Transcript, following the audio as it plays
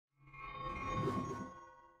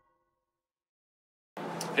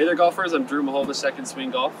Hey there golfers, I'm Drew Mahova, Second Swing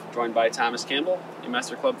Golf, joined by Thomas Campbell, a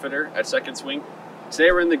master club fitter at Second Swing. Today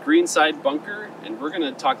we're in the greenside bunker, and we're going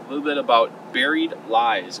to talk a little bit about buried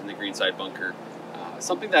lies in the greenside bunker.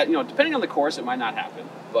 Something that, depending on the course, it might not happen,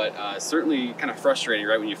 but certainly kind of frustrating,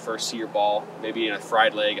 right, when you first see your ball, maybe in a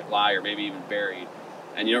fried leg lie or maybe even buried,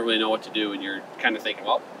 and you don't really know what to do, and you're kind of thinking,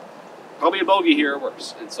 well, probably a bogey here or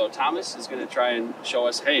worse. And so Thomas is going to try and show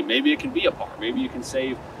us, hey, maybe it can be a par, maybe you can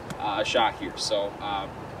save a shot here. So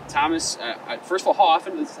Thomas, first of all, how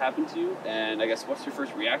often does this happen to you? And I guess what's your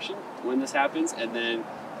first reaction when this happens? And then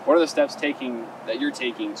what are the steps that you're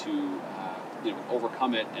taking to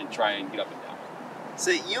overcome it and try and get up and down?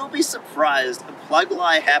 So you'll be surprised, a plug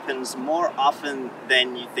lie happens more often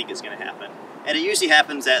than you think it's going to happen. And it usually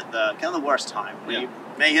happens at the kind of the worst time. When you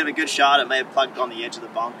may hit a good shot, it may have plugged on the edge of the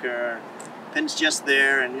bunker, pin's just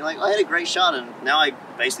there, and you're like, oh, I hit a great shot, and now I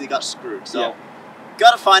basically got screwed. So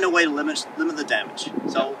got to find a way to limit the damage.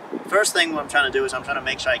 So first thing what I'm trying to do is I'm trying to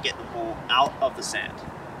make sure I get the ball out of the sand.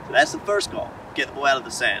 So that's the first goal, get the ball out of the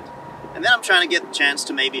sand. And then I'm trying to get the chance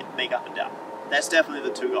to maybe make up and down. That's definitely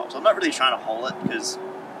the two goals. I'm not really trying to hole it because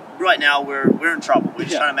right now we're in trouble. We're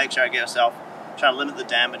just trying to make sure I get ourselves, trying to limit the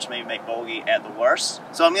damage, maybe make bogey at the worst.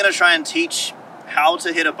 So I'm going to try and teach how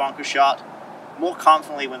to hit a bunker shot more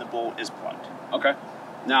confidently when the ball is plugged. Okay.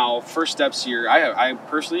 Now, first steps here, I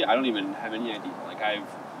personally, I don't even have any idea. Like,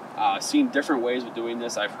 I've seen different ways of doing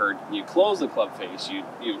this. I've heard you close the club face, you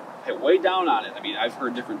hit way down on it. I mean, I've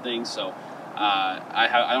heard different things, so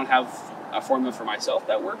I don't have a formula for myself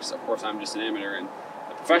that works. Of course, I'm just an amateur, and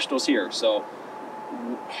the professional's here. So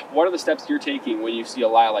what are the steps you're taking when you see a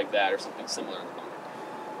lie like that or something similar in the bunker?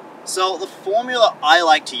 So the formula I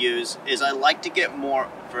like to use is I like to get more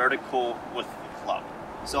vertical with the club.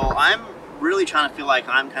 So I'm really trying to feel like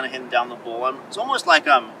I'm kind of hitting down the ball. It's almost like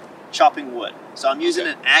I'm chopping wood. So I'm using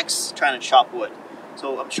an axe trying to chop wood.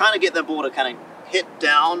 So I'm trying to get that ball to kind of hit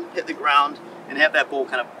the ground, and have that ball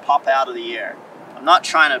kind of pop out of the air. I'm not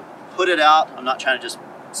trying to put it out. I'm not trying to just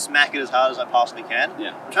smack it as hard as I possibly can.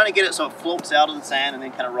 Yeah. I'm trying to get it so it floats out of the sand and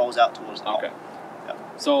then kind of rolls out towards the hole. Okay.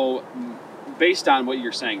 Yep. So based on what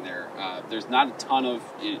you're saying there, there's not a ton of,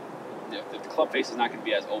 the club face is not going to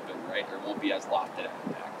be as open, right? Or it won't be as lofted at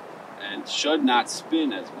impact, and should not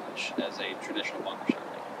spin as much as a traditional bunker shot. Right?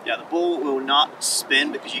 Yeah, the ball will not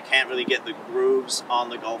spin because you can't really get the grooves on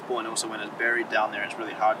the golf ball, and also when it's buried down there, it's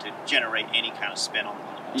really hard to generate any kind of spin on the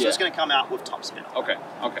ball. So it's going to come out with top spin. Okay.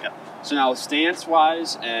 So now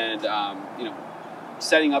stance-wise and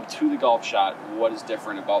setting up to the golf shot, what is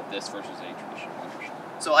different about this versus a traditional bunker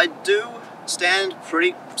shot? So I do stand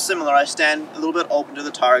pretty similar. I stand a little bit open to the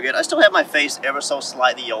target. I still have my face ever so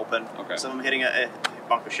slightly open. Okay. So I'm hitting a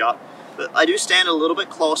bunker shot. But I do stand a little bit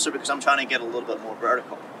closer because I'm trying to get a little bit more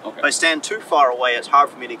vertical. Okay. If I stand too far away, it's hard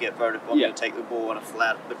for me to get vertical. I'm going to take the ball on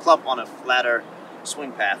the club on a flatter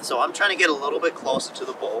swing path. So I'm trying to get a little bit closer to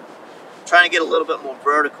the ball, trying to get a little bit more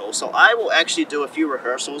vertical. So I will actually do a few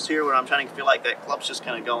rehearsals here where I'm trying to feel like that club's just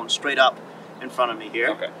kind of going straight up in front of me here.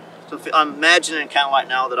 Okay. So I'm imagining kind of like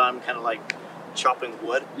now that I'm kind of like chopping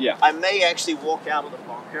wood. Yeah. I may actually walk out of the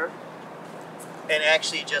bunker and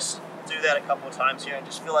actually just do that a couple of times here and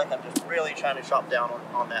just feel like I'm just really trying to chop down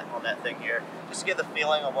on that thing here, just to get the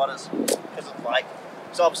feeling of what it's like.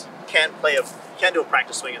 So obviously can't do a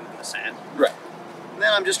practice swing in the sand. Right. And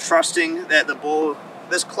then I'm just trusting that the ball,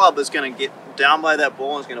 this club is going to get down by that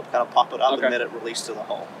ball and is going to kind of pop it up and let it release to the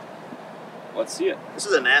hole. Let's see it. This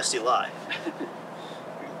is a nasty lie.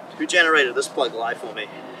 Who generated this plug lie for me?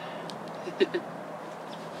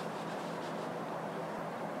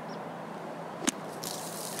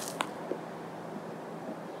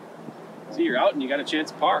 See, you're out and you got a chance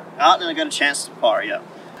to par. Out and I got a chance to par, yeah.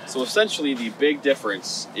 So essentially the big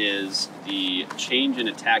difference is the change in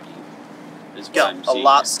attacking. Is what I'm a seeing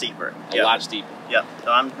lot here. steeper. A lot steeper. Yeah,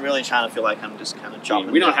 so I'm really trying to feel like I'm just kind of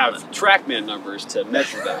chopping. We don't have TrackMan numbers to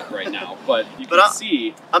measure that right now, but you can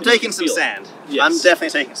see. I'm taking some sand. Yes. I'm definitely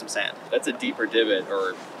taking some sand. That's a deeper divot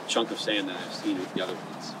or chunk of sand than I've seen with the other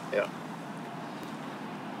ones. Yeah.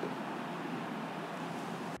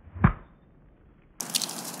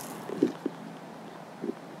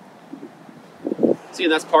 See,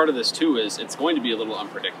 and that's part of this too, is it's going to be a little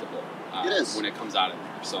unpredictable it is. when it comes out of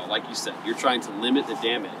there. So like you said, you're trying to limit the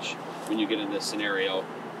damage when you get in this scenario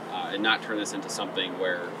and not turn this into something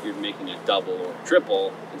where you're making a double or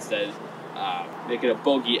triple, instead make it a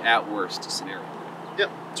bogey at worst scenario.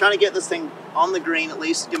 Yep, trying to get this thing on the green, at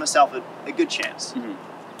least give myself a good chance. Mm-hmm.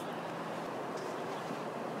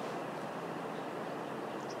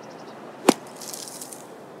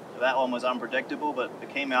 That one was unpredictable, but it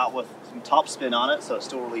came out with some top spin on it, so it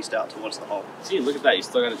still released out towards the hole. See, look at that. You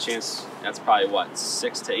still got a chance. That's probably, what,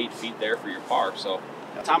 6 to 8 feet there for your par. So,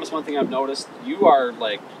 Thomas, one thing I've noticed, you are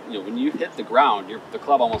like, when you hit the ground, the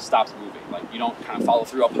club almost stops moving. Like, you don't kind of follow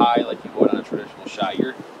through up high like you would on a traditional shot.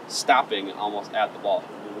 You're stopping almost at the ball.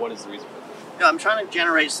 What is the reason for that? I'm trying to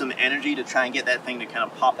generate some energy to try and get that thing to kind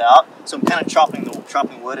of pop out. So I'm kind of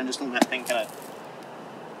chopping wood and just letting that thing kind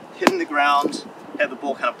of hitting the ground, have the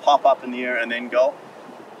ball kind of pop up in the air and then go.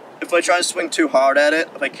 If I try to swing too hard at it,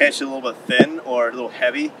 if I catch it a little bit thin or a little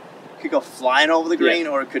heavy, it could go flying over the green,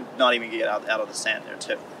 or it could not even get out of the sand there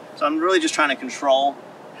too. So I'm really just trying to control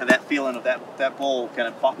that feeling of that ball kind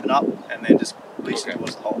of popping up and then just releasing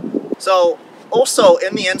towards the hole. So also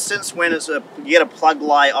in the instance when you get a plug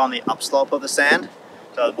lie on the upslope of the sand,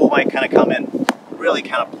 so the ball might kind of come in, really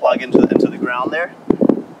kind of plug into the ground there.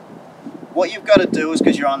 What you've got to do is,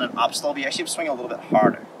 because you're on an upslope, you actually have to swing a little bit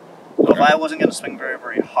harder. So if I wasn't going to swing very,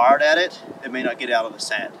 very hard at it, it may not get out of the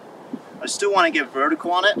sand. I still want to get vertical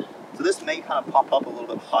on it, so this may kind of pop up a little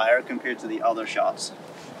bit higher compared to the other shots.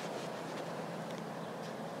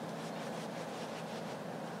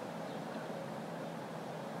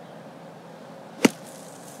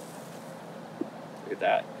 Look at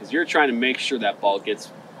that, because you're trying to make sure that ball gets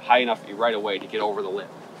high enough right away to get over the lip.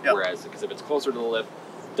 Yep. Whereas, because if it's closer to the lip,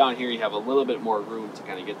 down here you have a little bit more room to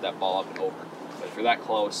kind of get that ball up and over. But if you're that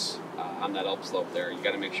close on that upslope there, you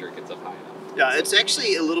got to make sure it gets up high enough. Yeah, it's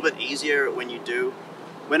actually a little bit easier when you do.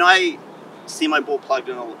 When I see my ball plugged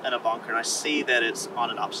in a bunker and I see that it's on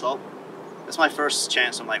an upslope, that's my first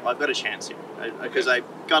chance. I'm like, well, I've got a chance here, because I'm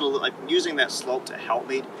using that slope to help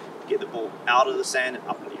me get the ball out of the sand and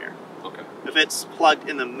up in the air. Okay. If it's plugged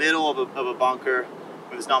in the middle of a bunker,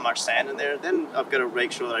 when there's not much sand in there, then I've got to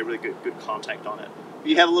make sure that I really get good contact on it.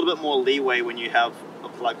 You have a little bit more leeway when you have a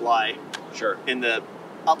plug lie in the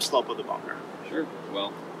upslope of the bunker. Sure.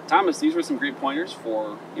 Well, Thomas, these were some great pointers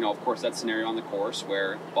for, of course, that scenario on the course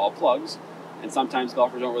where the ball plugs, and sometimes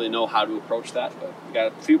golfers don't really know how to approach that, but we got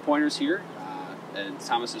a few pointers here, and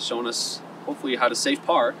Thomas has shown us, hopefully, how to save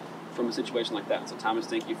par from a situation like that. So, Thomas,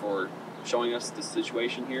 thank you for showing us the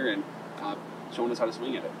situation here and showing us how to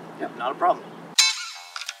swing at it. Yeah, not a problem.